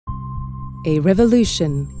A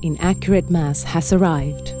revolution in accurate mass has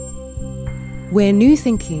arrived, where new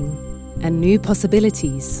thinking and new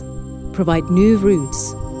possibilities provide new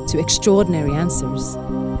routes to extraordinary answers.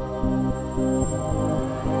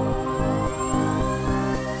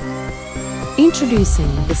 Introducing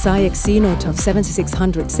the SCIEX ZenoTOF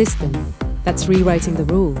 7600 system that's rewriting the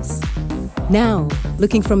rules. Now,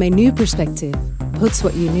 looking from a new perspective puts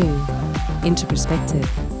what you knew into perspective.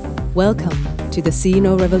 Welcome to the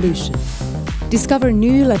Zeno revolution. Discover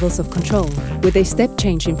new levels of control with a step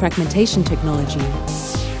change in fragmentation technology.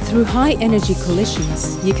 Through high-energy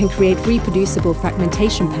collisions, you can create reproducible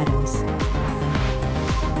fragmentation patterns.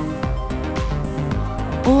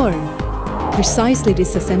 Or precisely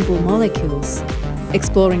disassemble molecules,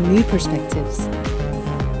 exploring new perspectives.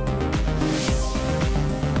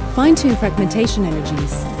 Fine-tune fragmentation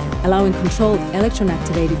energies, allowing controlled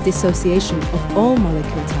electron-activated dissociation of all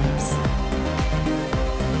molecule types.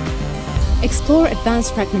 Explore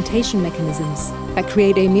advanced fragmentation mechanisms that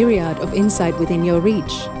create a myriad of insight within your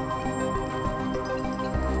reach.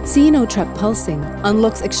 Zeno trap pulsing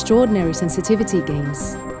unlocks extraordinary sensitivity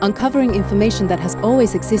gains, uncovering information that has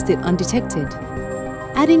always existed undetected,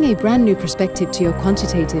 adding a brand new perspective to your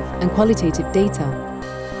quantitative and qualitative data.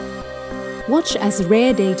 Watch as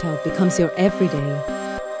rare data becomes your everyday.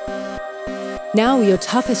 Now your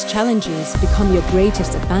toughest challenges become your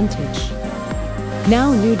greatest advantage.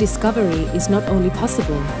 Now new discovery is not only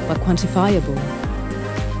possible, but quantifiable.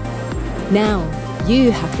 Now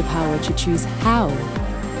you have the power to choose how.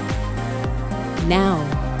 Now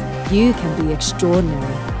you can be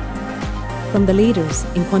extraordinary. From the leaders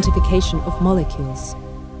in quantification of molecules.